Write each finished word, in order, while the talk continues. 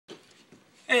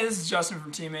Hey, this is Justin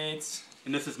from Teammates.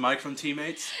 And this is Mike from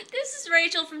Teammates. This is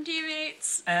Rachel from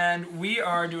Teammates. And we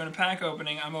are doing a pack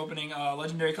opening. I'm opening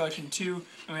Legendary Collection 2,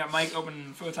 and we got Mike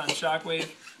opening Photon Shockwave.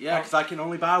 Yeah, because I can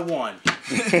only buy one.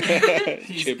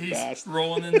 he's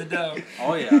rolling in the dough.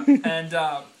 Oh, yeah. And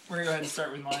we're going to go ahead and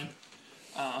start with mine.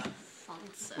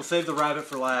 We'll save the rabbit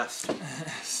for last.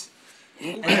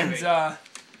 And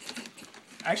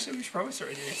actually, we should probably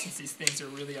start with here since these things are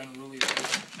really unruly.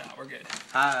 No, we're good.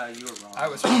 You were wrong. I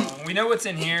was wrong. We know what's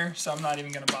in here, so I'm not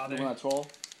even going to bother. You want to troll?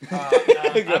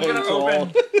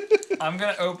 I'm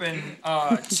gonna open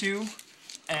 2,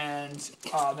 and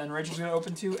then Rachel's gonna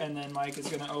open 2, and then Mike is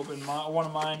gonna open one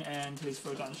of mine and his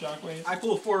Photon Shockwave. I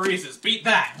pulled 4 Reese's. Beat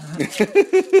that.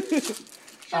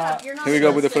 Shut up, you're not Here we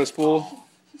go with the first pool.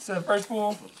 So the first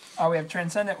pool, we have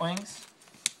Transcendent Wings,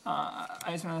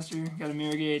 Ice Master, got a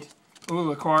Mirror Gate,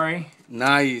 ooh, Laquari.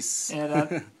 Nice. Yeah,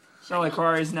 that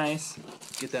Laquari is nice.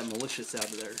 Get that malicious out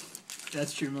of there.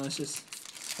 That's true, malicious.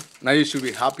 Now you should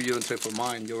be happy you don't trade for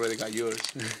mine. You already got yours.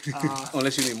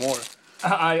 Unless you need more.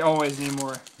 I always need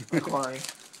more Laquari.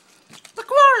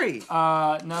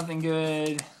 Laquari! Nothing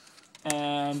good.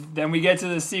 And then we get to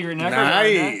the secret necro.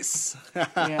 Nice.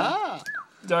 Yeah.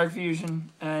 Dark Fusion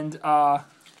and Aqua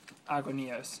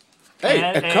Neos. Hey,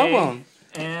 and come on.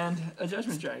 And a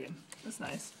Judgment Dragon. That's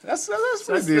nice. That's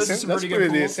pretty decent. That's pretty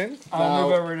decent. I'll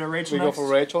move over to Rachel We next. go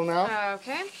for Rachel now.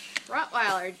 Okay.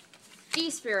 Rottweiler,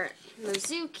 D-Spirit,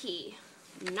 Mizuki,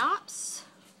 Knops,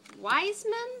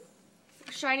 Wiseman,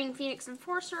 Shining Phoenix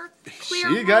Enforcer, Clear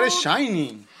She got it World,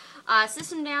 shining.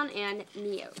 System Down, and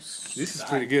Neos. This is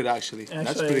pretty good, actually.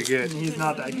 That's pretty good. He's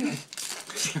not that good.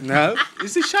 No,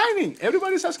 it's the shining.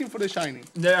 Everybody's asking for the shining.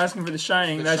 They're asking for the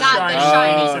Shining. That's Not Shining. the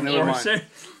Shining. Oh, never mind. Enforcer.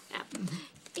 Yeah.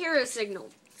 Hero Signal,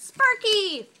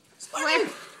 Sparky,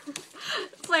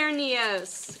 Flare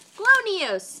Neos, Glow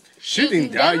Neos, Shooting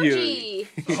Agent down you. Energy,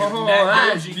 Oh,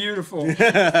 that is beautiful.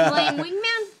 Flame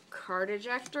Wingman, Card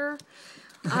Ejector,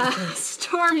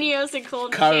 Storm Neos, and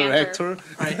Cold Car Enchanter.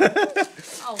 rector.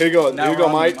 Oh, Here you go. Here you go,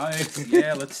 Mike.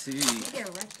 Yeah, let's see.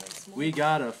 We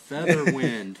got a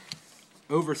Featherwind,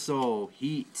 Oversoul,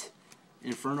 Heat,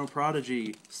 Inferno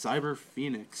Prodigy, Cyber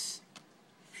Phoenix,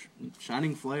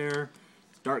 Shining Flare,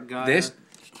 Dark Gaia. This?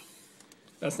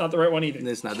 That's not the right one either.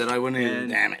 That's not that I went in.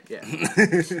 Damn it. Yeah.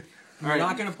 You're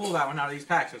not going to pull that one out of these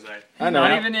packs, Jose. I know.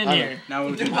 Not even in I know. here. Now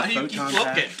we'll do the Why do you keep Photon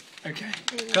looking? pack. Okay.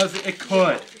 Because it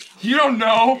could. You don't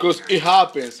know. Because it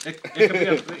happens. It could be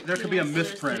there could be a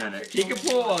misprint in it. He could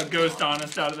pull a Ghost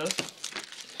Honest out of this.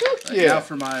 Yeah. Now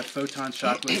for my Photon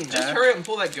Shockwave Just pack. hurry up and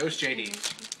pull that Ghost JD.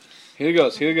 Here it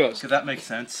goes. Here it goes. Because that makes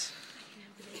sense.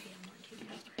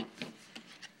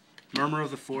 Murmur of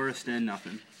the Forest and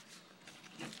nothing.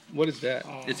 What is that?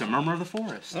 It's a Murmur of the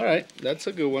Forest. All right. That's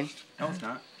a good one. No, it's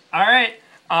not. All right.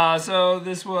 So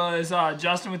this was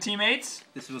Justin with Teammates.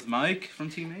 This was Mike from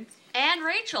Teammates. And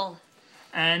Rachel.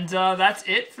 And that's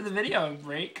it for the video.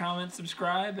 Rate, comment,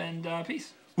 subscribe, and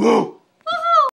peace. Woo!